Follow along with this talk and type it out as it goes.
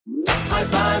High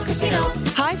Five Casino.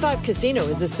 High Five Casino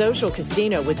is a social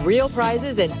casino with real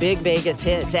prizes and big Vegas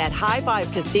hits at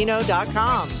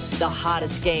highfivecasino.com. The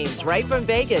hottest games right from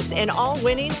Vegas, and all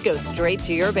winnings go straight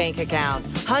to your bank account.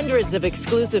 Hundreds of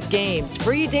exclusive games,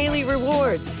 free daily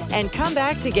rewards, and come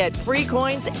back to get free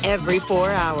coins every 4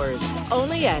 hours.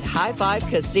 Only at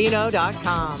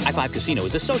highfivecasino.com. High Five Casino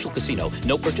is a social casino.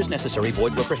 No purchase necessary.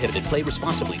 Void where prohibited. Play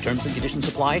responsibly. Terms and conditions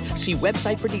apply. See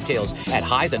website for details at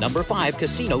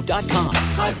high5casino.com.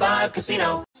 High Five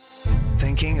Casino.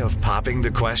 Thinking of popping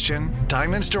the question?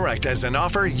 Diamonds Direct has an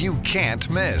offer you can't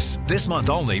miss. This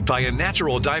month only, buy a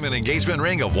natural diamond engagement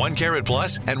ring of 1 carat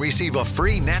plus and receive a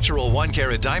free natural 1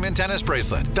 carat diamond tennis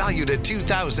bracelet valued at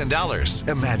 $2,000.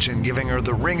 Imagine giving her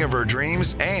the ring of her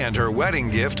dreams and her wedding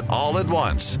gift all at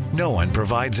once. No one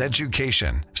provides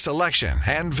education, selection,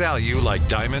 and value like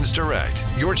Diamonds Direct.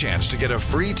 Your chance to get a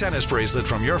free tennis bracelet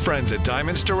from your friends at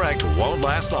Diamonds Direct won't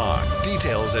last long.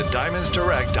 Details at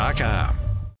diamondsdirect.com.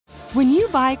 When you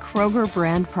buy Kroger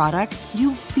brand products,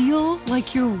 you feel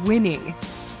like you're winning.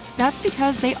 That's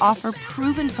because they offer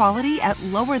proven quality at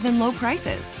lower than low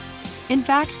prices. In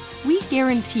fact, we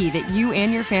guarantee that you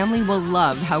and your family will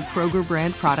love how Kroger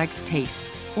brand products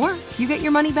taste, or you get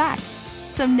your money back.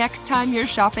 So next time you're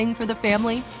shopping for the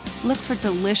family, look for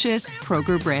delicious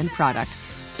Kroger brand products,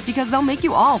 because they'll make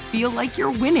you all feel like you're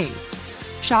winning.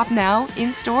 Shop now,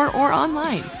 in-store, or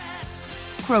online.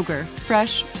 Kroger,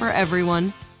 fresh for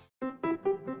everyone.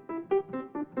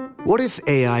 What if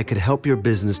AI could help your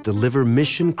business deliver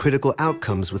mission-critical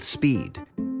outcomes with speed?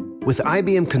 With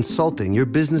IBM Consulting, your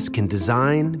business can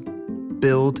design,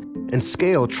 build, and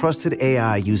scale trusted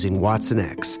AI using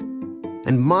watsonx,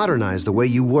 and modernize the way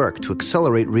you work to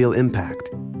accelerate real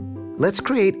impact. Let's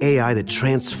create AI that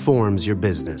transforms your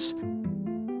business.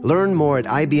 Learn more at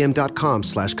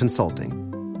ibm.com/consulting.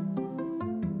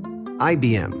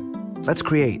 IBM. Let's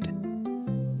create.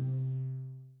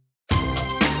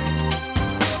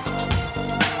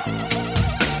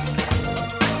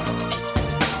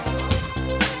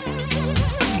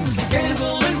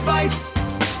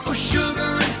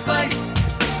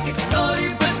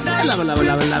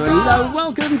 Hello.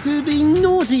 Welcome to the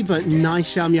Naughty But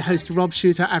Nice Show. I'm your host, Rob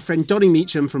Shooter. Our friend Donnie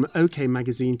Meacham from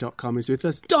OKMagazine.com is with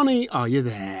us. Donnie, are you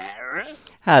there?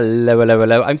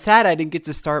 Hello. I'm sad I didn't get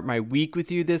to start my week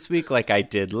with you this week like I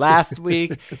did last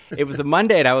week. It was a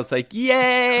Monday and I was like,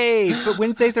 yay! But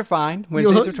Wednesdays are fine.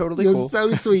 Wednesdays are totally cool. You're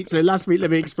so sweet. So last week, let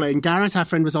me explain. Garrett, our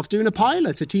friend, was off doing a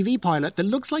TV pilot that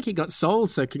looks like it got sold.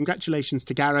 So congratulations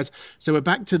to Garrett. So we're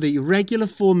back to the regular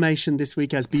formation this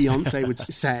week, as Beyonce would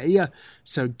say.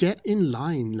 So get in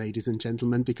line, ladies and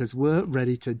gentlemen, because we're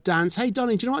ready to dance. Hey,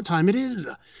 Donnie, do you know what time it is?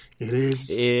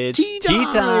 It's tea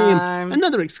time.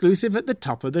 Another exclusive at the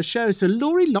top of the show. So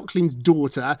Lori Loughlin's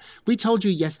daughter, we told you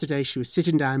yesterday she was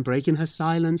sitting down breaking her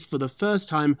silence for the first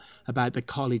time about the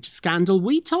college scandal.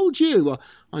 We told you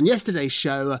on yesterday's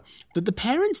show that the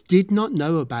parents did not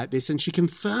know about this, and she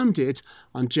confirmed it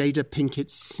on Jada Pinkett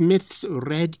Smith's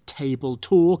Red Table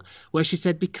Talk, where she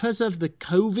said because of the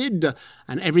COVID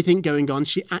and everything going on,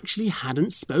 she actually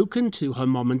hadn't spoken to her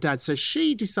mom and dad. So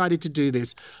she decided to do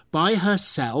this by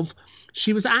herself.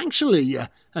 She was actually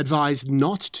advised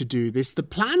not to do this. The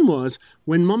plan was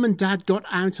when mom and dad got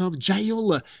out of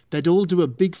jail, they'd all do a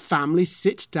big family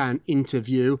sit-down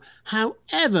interview.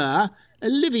 However,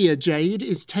 Olivia Jade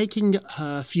is taking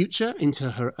her future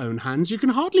into her own hands. You can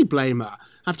hardly blame her.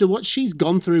 After what she's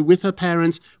gone through with her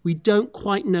parents, we don't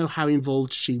quite know how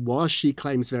involved she was. She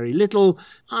claims very little.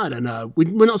 I don't know.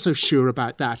 We're not so sure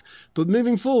about that. But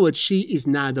moving forward, she is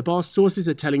now the boss. Sources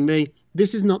are telling me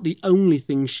this is not the only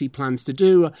thing she plans to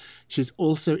do. She's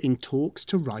also in talks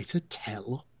to write a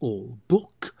tell-all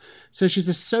book. So she's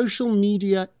a social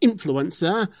media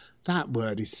influencer. That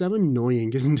word is so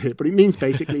annoying, isn't it? But it means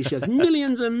basically she has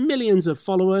millions and millions of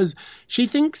followers. She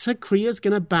thinks her career's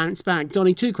going to bounce back.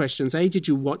 Donnie, 2 questions. A, did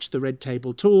you watch the Red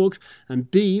Table Talks? And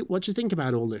B, what do you think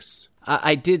about all this?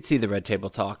 I did see the Red Table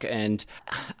Talk. And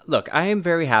look, I am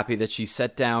very happy that she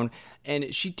sat down.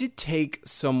 And she did take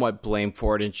somewhat blame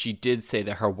for it, and she did say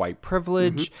that her white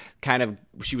privilege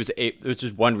which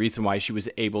is one reason why she was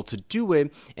able to do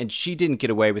it, and she didn't get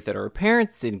away with it, or her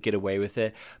parents didn't get away with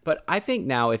it. But I think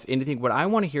now, if anything, what I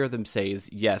want to hear them say is,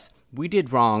 yes, we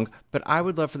did wrong, but I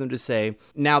would love for them to say,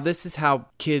 now this is how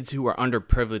kids who are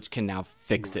underprivileged can now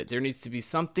fix it. There needs to be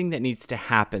something that needs to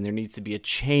happen. There needs to be a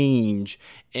change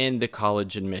in the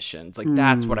college admissions. Like,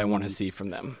 that's what I want to see from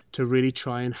them. To really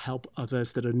try and help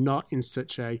others that are not in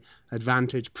such a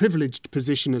advantage, privileged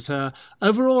position as her.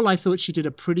 Overall, I thought she did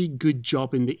a pretty good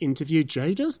job in the interview.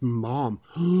 Jada's mom,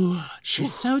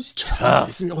 she's so tough,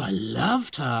 isn't it? Oh, I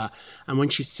loved her. And when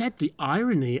she said the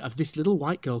irony of this little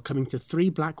white girl coming to 3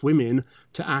 black women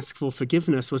to ask for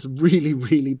forgiveness was really,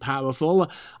 really powerful.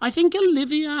 I think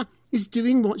Olivia is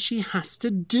doing what she has to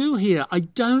do here. I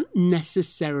don't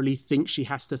necessarily think she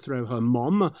has to throw her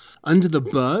mom under the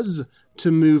bus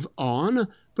to move on.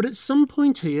 But at some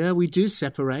point here, we do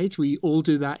separate. We all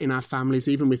do that in our families,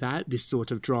 even without this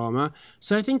sort of drama.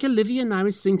 So I think Olivia now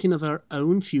is thinking of her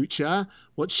own future,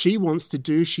 what she wants to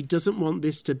do. She doesn't want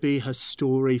this to be her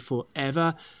story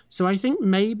forever. So I think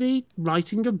maybe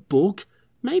writing a book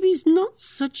maybe is not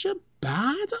such a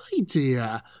bad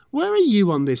idea. Where are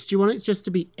you on this? Do you want it just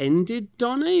to be ended,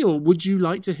 Donnie? Or would you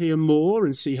like to hear more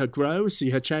and see her grow, see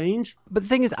her change? But the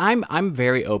thing is, I'm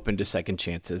very open to second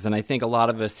chances, and I think a lot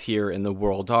of us here in the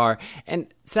world are. And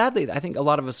sadly, I think a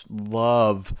lot of us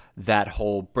love that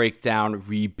whole breakdown,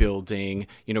 rebuilding,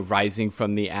 rising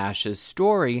from the ashes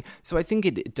story. So I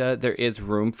think there is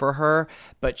room for her,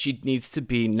 but she needs to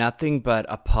be nothing but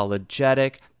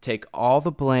apologetic, take all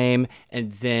the blame,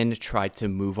 and then try to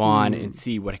move on and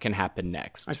see what can happen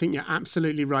next. I think you're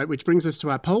absolutely right, which brings us to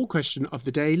our poll question of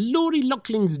the day. Lori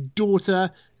Loughlin's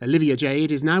daughter, Olivia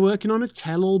Jade, is now working on a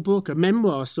tell-all book, a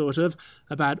memoir sort of,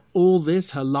 about all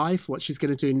this, her life, what she's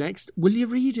going to do next. Will you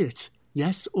read it?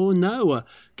 Yes or no?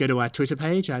 Go to our Twitter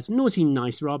page at Naughty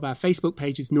Nice Rob. Our Facebook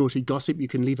page is Naughty Gossip. You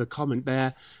can leave a comment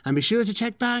there. And be sure to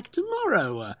check back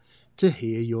tomorrow to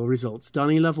hear your results.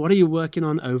 Donnie Love, what are you working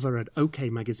on over at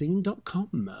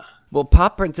okmagazine.com? Well,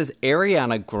 pop princess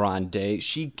Ariana Grande,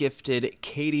 she gifted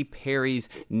Katy Perry's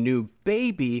new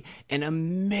baby an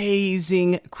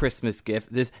amazing Christmas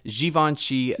gift, this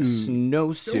Givenchy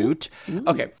snowsuit.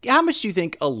 Okay, how much do you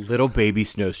think a little baby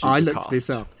snowsuit I would looked cost? this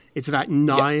up. It's about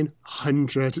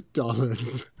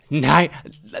 $900. I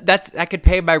could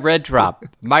pay my rent drop,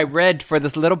 my rent for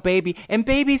this little baby. And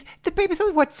the baby's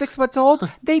only 6 months old.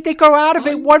 They grow out of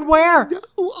it one wear. No,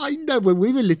 I know. When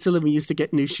we were little and we used to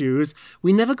get new shoes,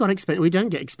 we never got expensive. We don't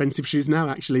get expensive shoes now,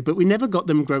 actually, but we never got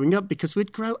them growing up because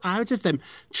we'd grow out of them.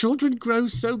 Children grow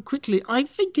so quickly. I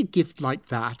think a gift like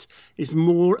that is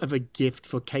more of a gift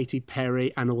for Katy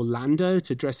Perry and Orlando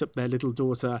to dress up their little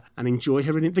daughter and enjoy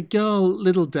her in it. The girl,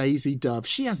 little Daisy Dove,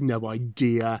 she has no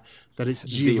idea that it's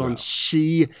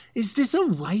Givenchy. Is this a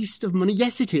waste of money?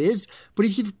 Yes, it is. But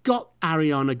if you've got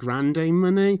Ariana Grande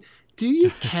money, do you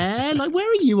care?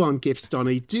 Where are you on gifts,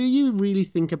 Donnie? Do you really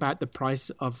think about the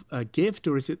price of a gift,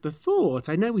 or is it the thought?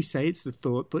 I know we say it's the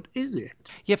thought, but is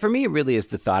it? Yeah, for me, it really is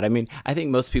the thought. I mean, I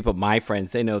think most people, my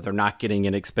friends, they know they're not getting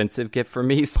an expensive gift for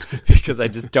me because I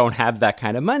just don't have that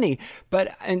kind of money.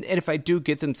 But and if I do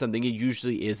get them something, it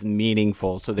usually is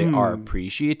meaningful, so they are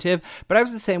appreciative. But I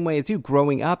was the same way as you.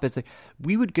 Growing up, it's like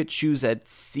we would get shoes at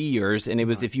Sears, and it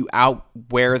was if you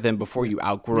outwear them before you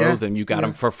outgrow them, you got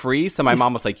them for free. So my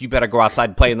mom was like, you better go outside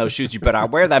and play in those shoes, you better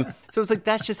outwear them. So it's like,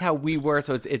 that's just how we were.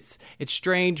 So it's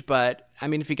strange, but I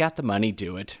mean, if you got the money,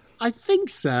 do it. I think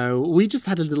so. We just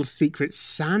had a little secret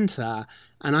Santa,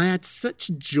 and I had such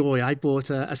joy. I bought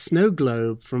a snow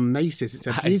globe from Macy's. It's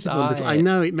a beautiful little... I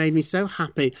know, it made me so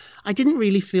happy. I didn't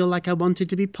really feel like I wanted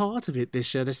to be part of it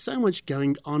this year. There's so much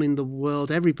going on in the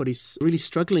world. Everybody's really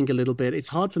struggling a little bit. It's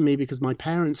hard for me because my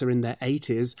parents are in their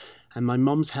 80s, and my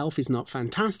mum's health is not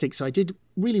fantastic, so I did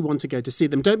really want to go to see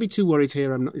them. Don't be too worried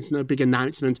here. It's no big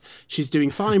announcement. She's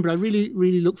doing fine, but I really,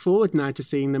 really look forward now to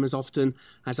seeing them as often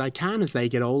as I can as they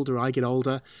get older, I get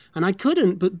older. And I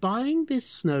couldn't, but buying this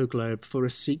snow globe for a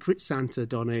secret Santa,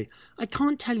 Donnie, I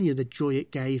can't tell you the joy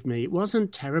it gave me. It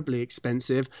wasn't terribly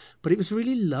expensive, but it was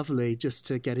really lovely just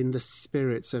to get in the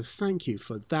spirit, so thank you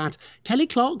for that. Kelly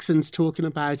Clarkson's talking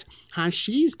about how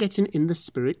she's getting in the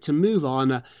spirit to move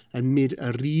on amid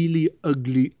a really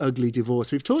ugly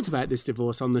divorce. We've talked about this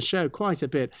divorce on the show quite a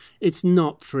bit. It's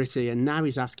not pretty, and now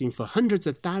he's asking for hundreds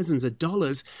of thousands of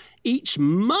dollars each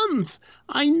month.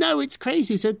 I know, it's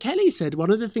crazy. So Kelly said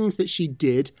one of the things that she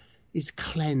did is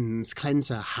cleanse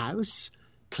her house,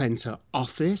 cleanse her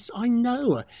office. I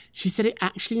know. She said it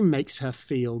actually makes her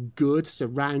feel good,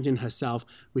 surrounding herself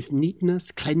with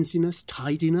neatness, cleanliness,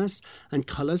 tidiness, and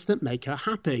colours that make her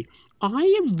happy.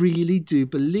 I really do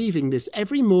believe in this.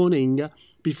 Every morning,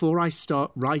 before I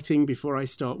start writing, before I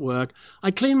start work,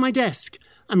 I clean my desk.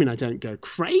 I mean, I don't go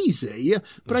crazy,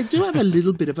 but I do have a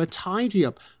little bit of a tidy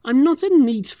up. I'm not a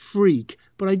neat freak,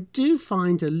 but I do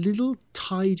find a little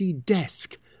tidy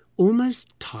desk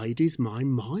almost tidies my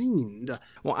mind.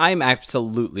 Well, I'm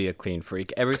absolutely a clean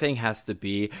freak. Everything has to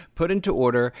be put into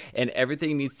order, and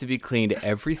everything needs to be cleaned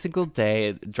every single day.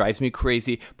 It drives me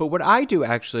crazy. But what I do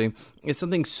actually is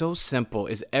something so simple,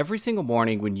 is every single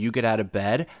morning when you get out of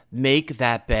bed, make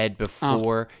that bed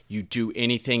before you do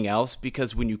anything else,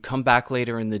 because when you come back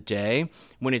later in the day,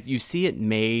 when you see it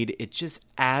made, it just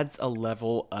adds a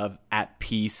level of at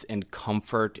peace and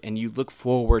comfort, and you look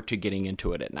forward to getting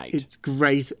into it at night. It's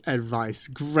great advice.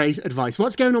 Great advice.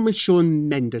 What's going on with Shawn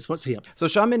Mendes? What's he up? So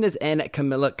Shawn Mendes and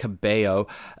Camila Cabello,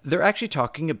 they're actually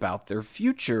talking about their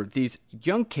future. These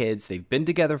young kids, they've been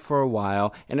together for a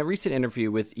while. In a recent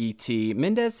interview with E.T.,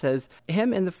 Mendes says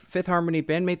him and the Fifth Harmony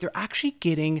bandmate, they're actually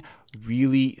getting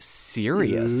really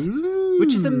serious,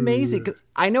 which is amazing. 'Cause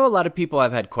I know a lot of people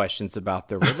have had questions about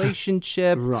their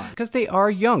relationship, because they are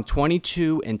young,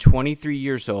 22 and 23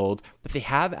 years old, but they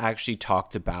have actually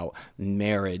talked about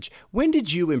marriage. When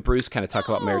did you and Bruce kind of talk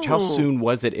about marriage? How soon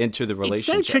was it into the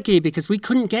relationship? It's so tricky because we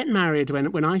couldn't get married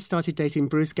when I started dating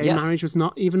Bruce. Gay marriage was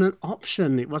not even an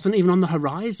option. It wasn't even on the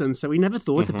horizon, so we never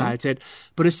thought about it.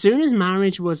 But as soon as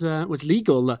marriage was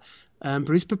legal,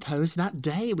 Bruce proposed that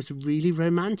day. It was really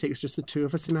romantic. It was just the two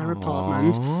of us in our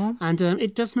apartment. And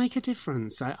it does make a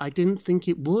difference. I didn't think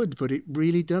it would, but it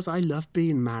really does. I love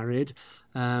being married.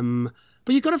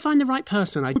 But you've got to find the right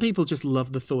person. People just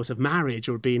love the thought of marriage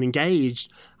or being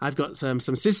engaged. I've got some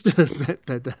sisters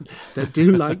that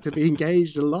do like to be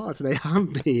engaged a lot. They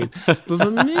have been. But for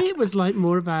me, it was like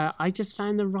more about, I just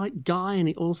found the right guy and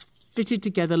it all fitted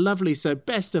together lovely. So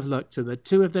best of luck to the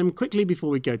two of them. Quickly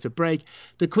before we go to break,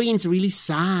 the Queen's really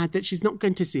sad that she's not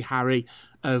going to see Harry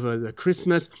over the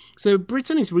Christmas. So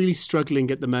Britain is really struggling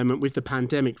at the moment with the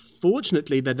pandemic.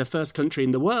 Fortunately, they're the first country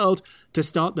in the world to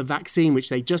start the vaccine, which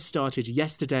they just started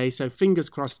yesterday. So fingers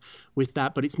crossed with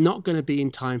that, but it's not going to be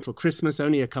in time for Christmas,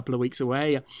 only a couple of weeks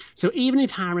away. So even if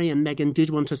Harry and Meghan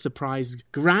did want to surprise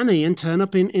Granny and turn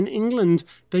up in England,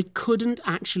 they couldn't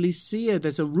actually see her.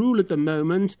 There's a rule at the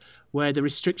moment where the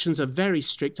restrictions are very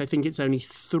strict. I think it's only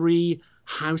 3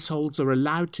 households are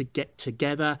allowed to get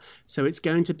together, so it's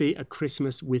going to be a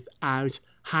Christmas without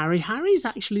Harry. Harry's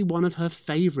actually one of her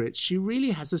favourites. She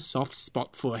really has a soft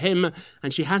spot for him,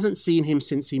 and she hasn't seen him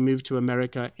since he moved to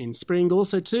America in spring.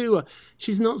 Also, too,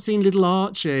 she's not seen little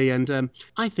Archie, and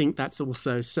I think that's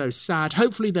also so sad.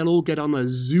 Hopefully they'll all get on a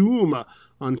Zoom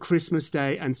on Christmas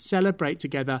Day and celebrate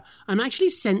together. I'm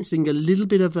actually sensing a little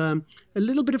bit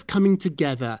of coming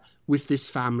together with this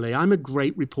family. I'm a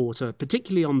great reporter,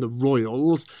 particularly on the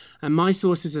royals, and my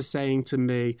sources are saying to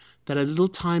me that a little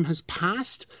time has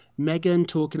passed. Meghan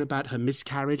talking about her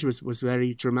miscarriage was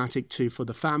very dramatic too for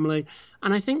the family.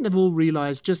 And I think they've all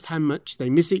realised just how much they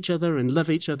miss each other and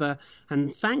love each other.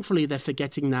 And thankfully, they're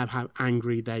forgetting now how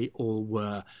angry they all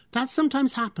were. That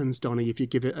sometimes happens, Donnie, if you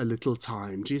give it a little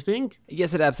time. Do you think?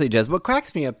 Yes, it absolutely does. What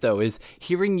cracks me up, though, is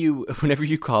hearing you, whenever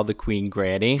you call the Queen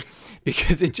Granny,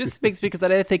 because it just makes me, because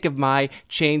I think of my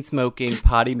chain-smoking,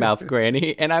 potty-mouth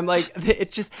granny, and I'm like,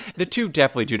 it just, the two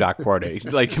definitely do not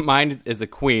coordinate. Like, mine is a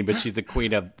queen, but she's a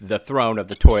queen of the throne of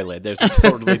the toilet. There's a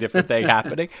totally different thing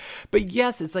happening. But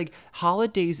yes, it's like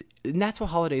holidays, and that's what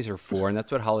holidays are for, and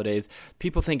that's what holidays,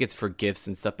 people think it's for gifts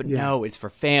and stuff, but no, it's for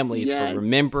family, it's for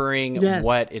remembering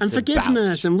what it's and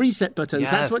forgiveness about. And reset buttons.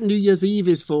 That's what New Year's Eve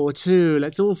is for too.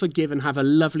 Let's all forgive and have a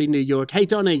lovely New York. Hey,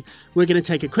 Donnie, we're going to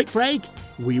take a quick break.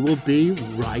 We will be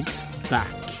right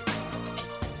back.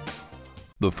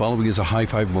 The following is a high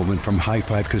five moment from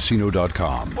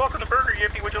highfivecasino.com. Welcome to Burger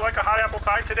Yippee. Would you like a hot apple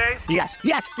pie today? Yes,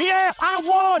 yeah, I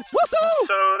won! Woohoo!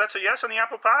 So that's a yes on the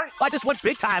apple pie? I just went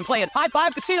big time playing High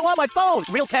Five Casino on my phone.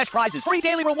 Real cash prizes, free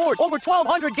daily rewards, over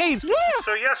 1,200 games. Yeah!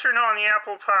 So yes or no on the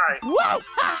apple pie? Whoa!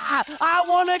 I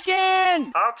won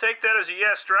again! I'll take that as a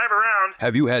yes. Drive around.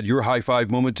 Have you had your high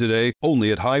five moment today?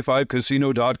 Only at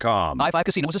highfivecasino.com. High Five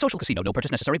Casino is a social casino. No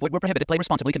purchase necessary. Void where prohibited. Play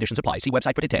responsibly. Conditions apply. See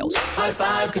website for details. High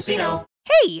Five Casino.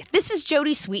 Hey, this is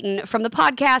Jodie Sweetin from the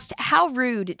podcast How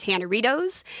Rude,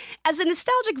 Tanneritos. As a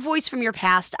nostalgic voice from your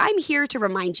past, I'm here to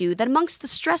remind you that amongst the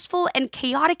stressful and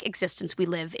chaotic existence we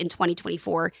live in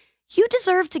 2024, you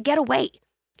deserve to get away.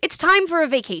 It's time for a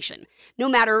vacation, no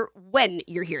matter when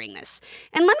you're hearing this.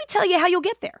 And let me tell you how you'll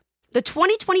get there. The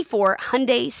 2024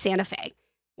 Hyundai Santa Fe.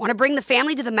 Want to bring the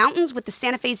family to the mountains with the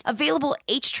Santa Fe's available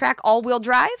H-Track all-wheel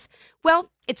drive?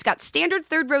 Well, it's got standard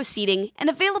third-row seating and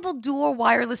available dual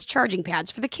wireless charging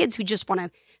pads for the kids who just want to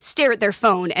stare at their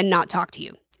phone and not talk to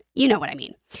you. You know what I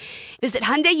mean. Visit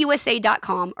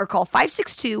HyundaiUSA.com or call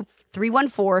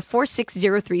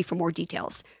 562-314-4603 for more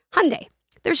details. Hyundai,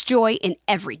 There's joy in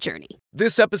every journey.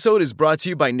 This episode is brought to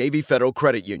you by Navy Federal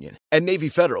Credit Union. At Navy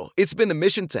Federal, it's been the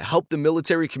mission to help the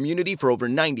military community for over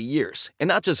 90 years. And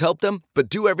not just help them, but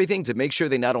do everything to make sure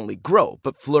they not only grow,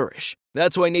 but flourish.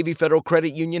 That's why Navy Federal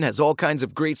Credit Union has all kinds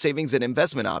of great savings and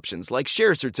investment options like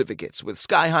share certificates with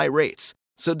sky-high rates.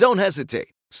 So don't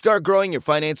hesitate. Start growing your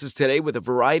finances today with a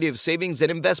variety of savings and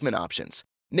investment options.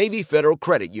 Navy Federal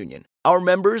Credit Union. Our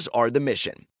members are the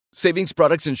mission. Savings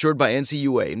products insured by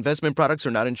NCUA. Investment products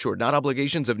are not insured, not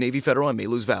obligations of Navy Federal and may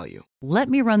lose value. "Let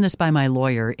me run this by my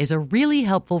lawyer" is a really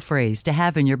helpful phrase to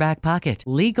have in your back pocket.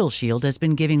 Legal Shield has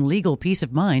been giving legal peace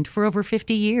of mind for over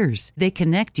 50 years. They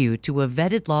connect you to a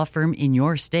vetted law firm in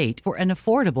your state for an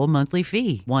affordable monthly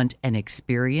fee. Want an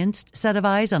experienced set of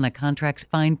eyes on a contract's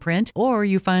fine print? Or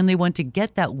you finally want to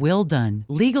get that will done?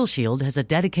 Legal Shield has a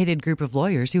dedicated group of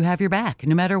lawyers who have your back,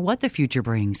 no matter what the future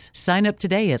brings. Sign up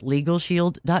today at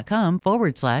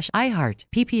LegalShield.com/iHeart.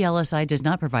 PPLSI does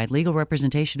not provide legal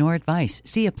representation or advice.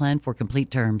 See a plan for complete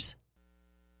terms.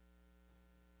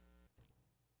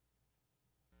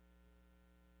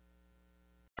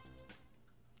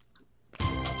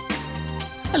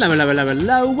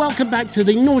 Hello. Welcome back to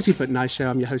the Naughty But Nice Show.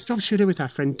 I'm your host, Rob Shuter, with our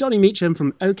friend Donnie Meacham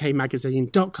from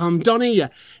OKMagazine.com. Donnie,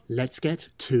 let's get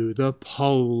to the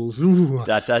polls. Ooh.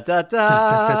 Da, da, da,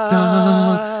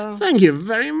 da. Thank you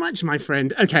very much, my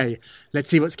friend. Okay, let's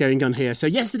see what's going on here. So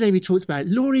yesterday we talked about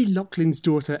Lori Loughlin's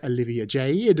daughter, Olivia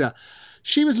Jade.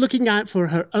 She was looking out for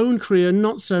her own career,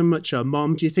 not so much her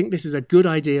mom. Do you think this is a good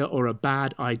idea or a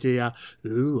bad idea?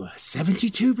 Ooh,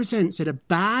 72% said a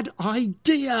bad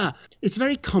idea. It's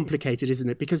very complicated, isn't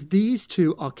it? Because these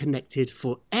two are connected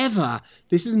forever.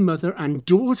 This is mother and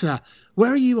daughter.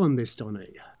 Where are you on this,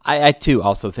 Donnie? I too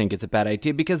also think it's a bad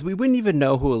idea because we wouldn't even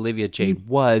know who Olivia Jade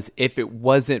was if it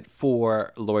wasn't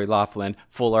for Lori Loughlin,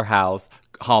 Fuller House,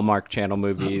 Hallmark Channel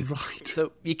movies. Right.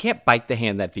 So you can't bite the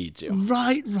hand that feeds you.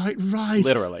 Right.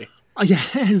 Literally. Oh,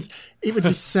 yes, it would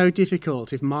be so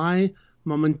difficult. If my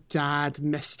mom and dad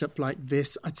messed up like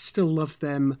this, I'd still love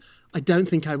them. I don't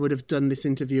think I would have done this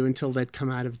interview until they'd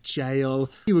come out of jail.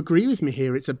 You agree with me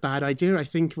here? It's a bad idea. I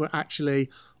think we're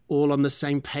actually all on the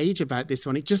same page about this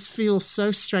one. It just feels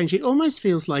so strange. It almost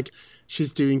feels like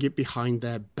she's doing it behind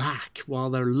their back while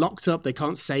they're locked up. They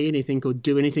can't say anything or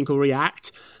do anything or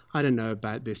react. I don't know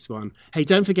about this one. Hey,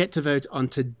 don't forget to vote on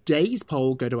today's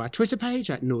poll. Go to our Twitter page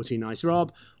at Naughty Nice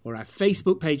Rob or our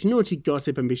Facebook page, Naughty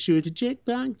Gossip, and be sure to check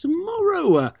back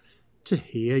tomorrow to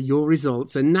hear your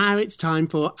results. And now it's time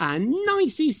for our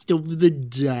nicest of the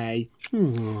day.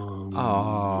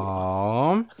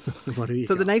 Aww. What have you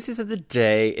So got? the nicest of the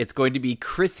day, it's going to be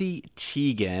Chrissy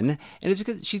Teigen. And it's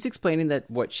because she's explaining that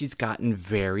what she's gotten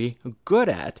very good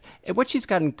at. And what she's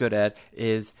gotten good at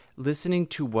is listening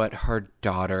to what her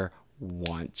daughter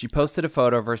wants. She posted a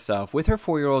photo of herself with her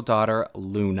 4-year-old daughter,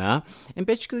 Luna, and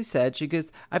basically said, she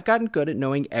goes, "I've gotten good at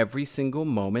knowing every single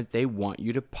moment they want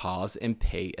you to pause and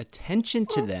pay attention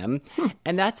to them."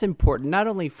 And that's important not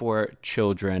only for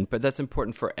children, but that's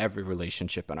important for every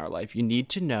relationship in our life. You need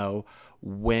to know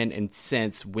when and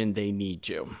sense when they need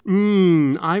you.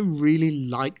 I really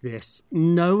like this.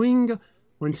 Knowing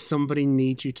when somebody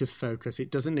needs you to focus.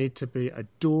 It doesn't need to be a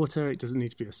daughter. It doesn't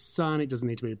need to be a son. It doesn't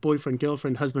need to be a boyfriend,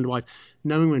 girlfriend, husband, wife.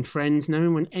 Knowing when friends,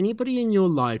 knowing when anybody in your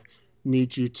life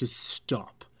needs you to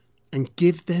stop and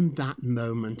give them that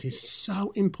moment is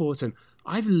so important.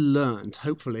 I've learned,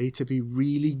 hopefully, to be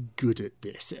really good at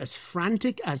this. As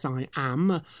frantic as I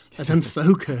am, as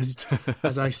unfocused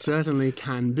as I certainly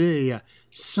can be,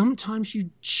 sometimes you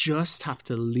just have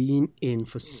to lean in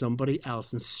for somebody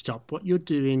else and stop what you're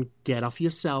doing, get off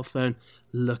your cell phone,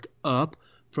 look up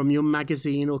from your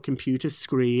magazine or computer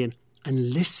screen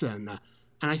and listen.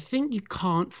 And I think you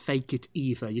can't fake it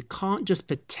either. You can't just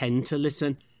pretend to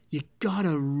listen. You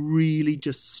gotta really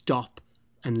just stop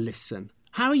and listen.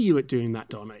 How are you at doing that,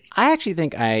 Donnie? I actually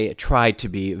think I try to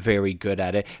be very good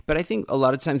at it, but I think a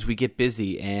lot of times we get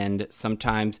busy, and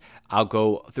sometimes I'll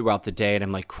go throughout the day and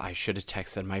I'm like, I should have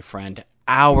texted my friend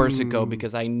hours ago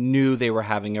because I knew they were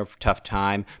having a tough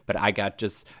time, but I got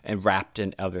just wrapped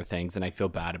in other things and I feel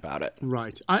bad about it.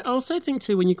 Right. I also think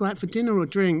too, when you go out for dinner or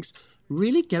drinks,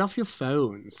 really get off your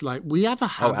phones. Like, we have a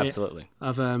habit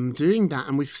of doing that,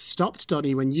 and we've stopped,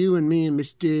 Donnie, when you and me and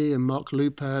Miss D and Mark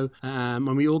Lupo,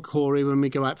 when we all Corey, when we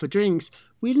go out for drinks,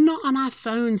 we're not on our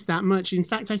phones that much. In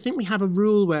fact, I think we have a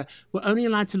rule where we're only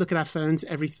allowed to look at our phones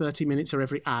every 30 minutes or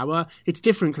every hour. It's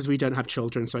different because we don't have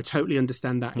children, so I totally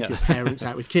understand that. If your parents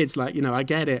out with kids, like, you know, I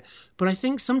get it. But I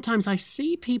think sometimes I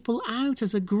see people out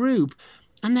as a group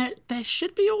and they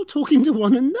should be all talking to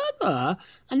one another,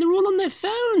 and they're all on their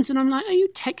phones. And I'm like, are you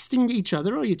texting each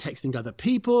other or are you texting other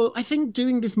people? I think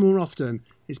doing this more often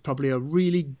is probably a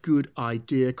really good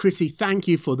idea. Chrissy, thank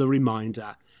you for the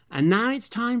reminder. And now it's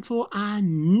time for our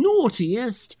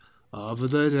naughtiest of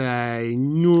the day.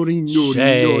 Naughty,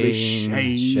 shame.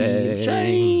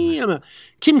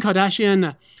 Kim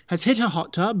Kardashian has hit her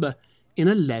hot tub in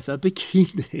a leather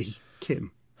bikini.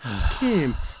 Kim.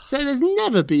 So there's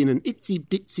never been an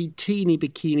itsy-bitsy teeny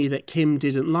bikini that Kim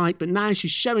didn't like, but now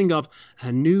she's showing off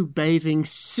her new bathing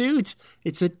suit.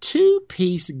 It's a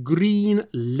 2-piece green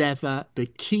leather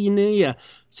bikini.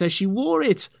 So she wore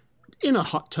it in a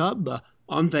hot tub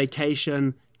on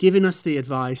vacation, giving us the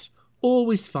advice,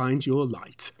 always find your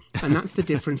light. And that's the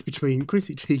difference between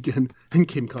Chrissy Teigen and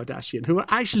Kim Kardashian, who are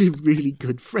actually really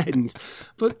good friends.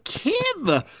 But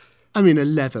Kim... a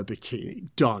leather bikini,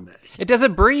 Donnie. It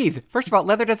doesn't breathe. First of all,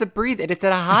 leather doesn't breathe, and it's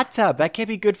in a hot tub. That can't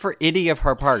be good for any of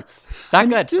her parts. Not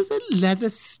good. Does a leather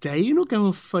stain or go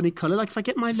a funny colour? Like if I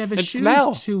get my leather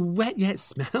shoes too wet, it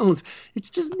smells. It's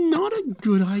just not a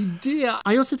good idea.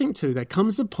 I also think, too, there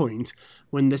comes a point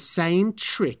when the same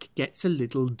trick gets a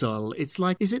little dull. It's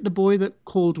like, is it the boy that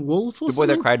called wolf or something? The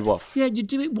boy that cried wolf. Yeah, you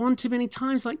do it one too many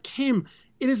times. Like, Kim...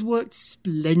 it has worked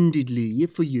splendidly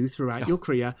for you throughout your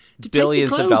career to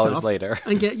billions take of your clothes dollars off later.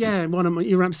 And get,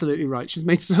 you're absolutely right. She's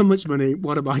made so much money.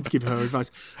 What am I to give her advice?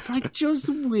 But I just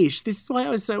wish, this is why I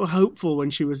was so hopeful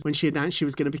when she announced she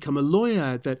was going to become a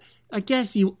lawyer, that I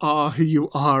guess you are who you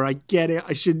are. I get it.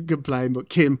 I shouldn't complain. But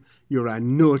Kim, you're our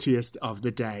naughtiest of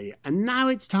the day. And now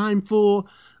it's time for...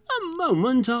 a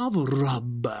moment of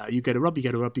rub. You get a rub, you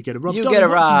get a rub, you get a rub. You Donnie, get a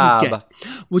what rub. do you get?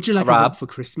 Would you like a rub for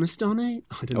Christmas, Donnie?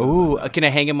 I don't know. Oh, can I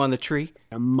hang him on the tree?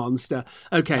 A monster.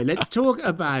 Okay, let's talk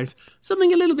about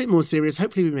something a little bit more serious.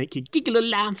 Hopefully we make you giggle and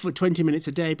laugh for 20 minutes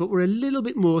a day, but we're a little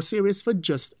bit more serious for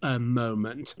just a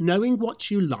moment. Knowing what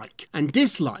you like and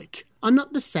dislike are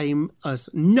not the same as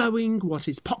knowing what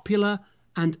is popular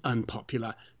and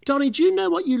unpopular. Donnie, do you know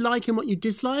what you like and what you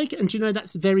dislike? And do you know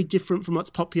that's very different from what's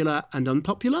popular and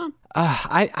unpopular?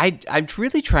 I'm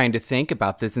really trying to think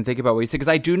about this and think about what you said, because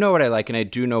I do know what I like and I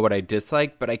do know what I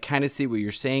dislike, but I kind of see what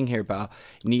you're saying here about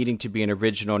needing to be an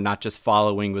original, not just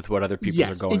following with what other people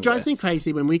are going with. It drives me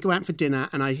crazy when we go out for dinner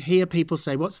and I hear people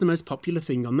say, what's the most popular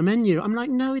thing on the menu? I'm like,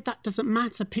 no, that doesn't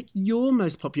matter. Pick your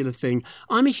most popular thing.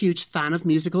 I'm a huge fan of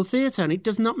musical theatre and it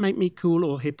does not make me cool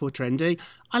or hip or trendy.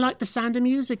 I like the sound of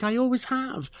music. I always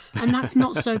have. And that's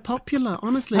not so popular,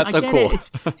 honestly. That's I so get cool. it.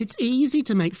 It's easy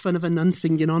to make fun of a nun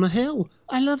singing on a hill.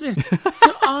 I love it.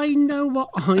 So I know what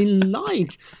I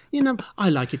like. You know, I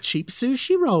like a cheap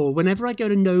sushi roll. Whenever I go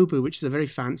to Nobu, which is a very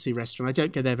fancy restaurant, I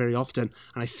don't go there very often,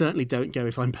 and I certainly don't go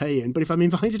if I'm paying. But if I'm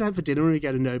invited out for dinner and we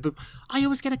go to Nobu, I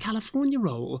always get a California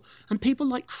roll. And people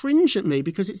like cringe at me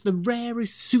because it's the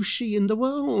rarest sushi in the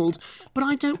world. But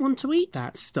I don't want to eat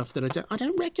that stuff that I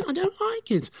don't like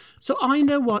it. So I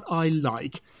know what I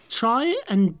like. Try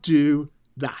and do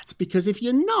that, because if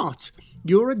you're not,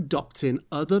 you're adopting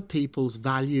other people's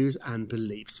values and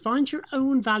beliefs. Find your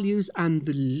own values and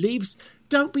beliefs.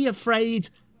 Don't be afraid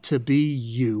to be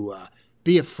you.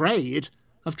 Be afraid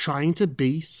of trying to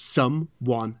be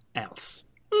someone else.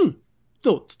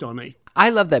 Thoughts, Donnie? I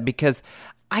love that, because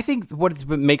I think what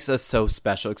makes us so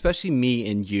special, especially me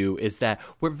and you, is that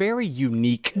we're very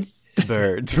unique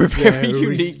birds. We're very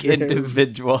unique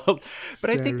individuals. But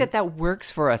I think that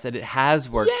works for us, and it has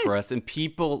worked for us, and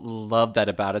people love that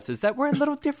about us, is that we're a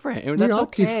little different, and that's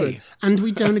okay. Different. And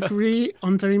we don't agree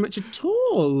on very much at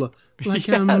all. Like,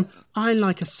 I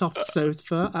like a soft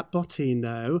sofa at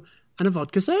Bottino and a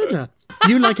vodka soda.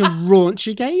 You like a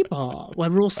raunchy gay bar where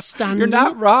we're all standing. You're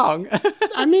not wrong.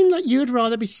 I mean, like, you'd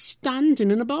rather be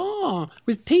standing in a bar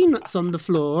with peanuts on the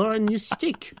floor and you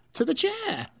stick to the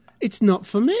chair. It's not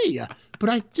for me. But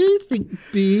I do think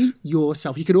be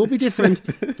yourself. You can all be different,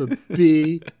 but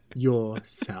be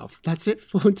yourself. That's it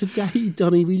for today,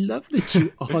 Donnie. We love that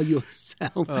you are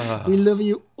yourself. We love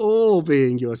you all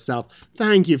being yourself.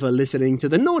 Thank you for listening to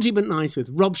the Naughty But Nice with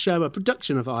Rob Show, a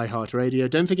production of iHeartRadio.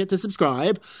 Don't forget to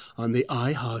subscribe on the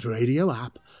iHeartRadio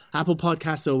app, Apple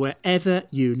Podcasts, or wherever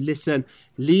you listen.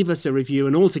 Leave us a review.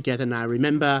 And all together now,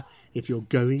 remember, if you're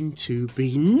going to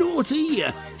be naughty,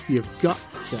 you've got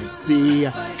to be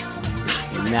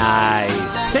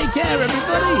nice. Take care,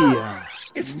 everybody.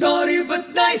 It's Naughty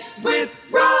But Nice with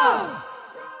Rob.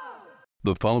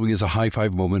 The following is a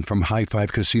high-five moment from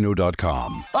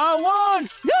highfivecasino.com. I won!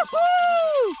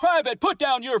 Yahoo! Private, put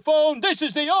down your phone. This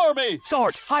is the Army.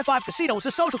 Sarge, High Five Casino is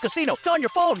a social casino. It's on your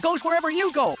phone. Goes wherever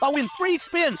you go. I win free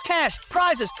spins, cash,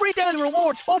 prizes, free daily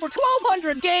rewards, over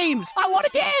 1,200 games. I won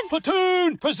again.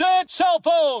 Platoon, present cell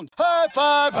phone. High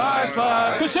Five. High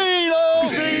Five. Casino.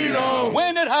 Casino.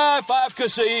 Win at High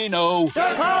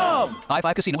HighFiveCasino.com. High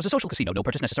Five Casino is a social casino. No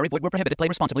purchase necessary. Void where prohibited. Play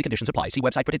responsibly. Conditions apply. See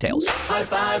website for details. High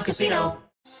Five Casino.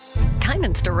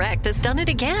 Diamonds Direct has done it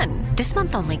again. This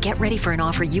month only, get ready for an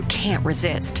offer you can't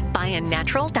resist. Buy a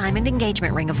natural diamond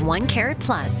engagement ring of 1 carat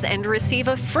plus and receive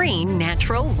a free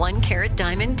natural 1 carat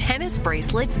diamond tennis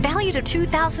bracelet valued at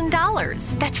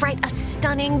 $2,000. That's right, a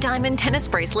stunning diamond tennis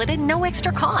bracelet at no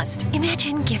extra cost.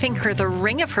 Imagine giving her the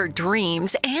ring of her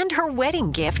dreams and her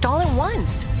wedding gift all at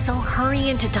once. So hurry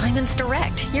into Diamonds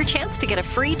Direct. Your chance to get a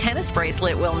free tennis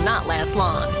bracelet will not last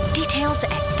long. Details at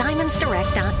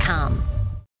diamondsdirect.com.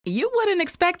 You wouldn't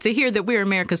expect to hear that we're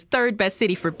America's 3rd best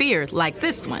city for beer like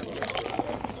this one.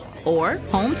 Or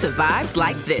home to vibes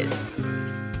like this.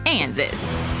 And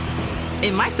this.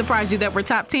 It might surprise you that we're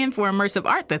top 10 for immersive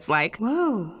art that's like,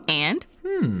 whoa. And,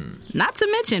 not to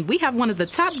mention, we have one of the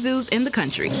top zoos in the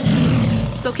country.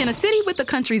 So can a city with the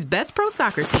country's best pro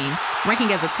soccer team,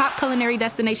 ranking as a top culinary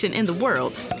destination in the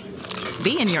world,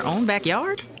 be in your own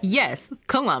backyard? Yes,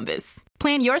 Columbus.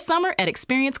 Plan your summer at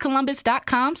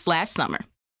experiencecolumbus.com/summer.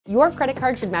 Your credit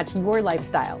card should match your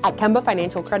lifestyle. At Kemba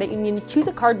Financial Credit Union, choose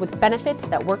a card with benefits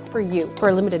that work for you. For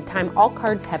a limited time, all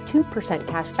cards have 2%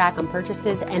 cash back on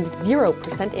purchases and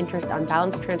 0% interest on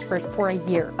balance transfers for a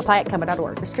year. Apply at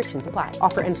Kemba.org. Restrictions apply.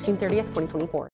 Offer ends June 30th, 2024.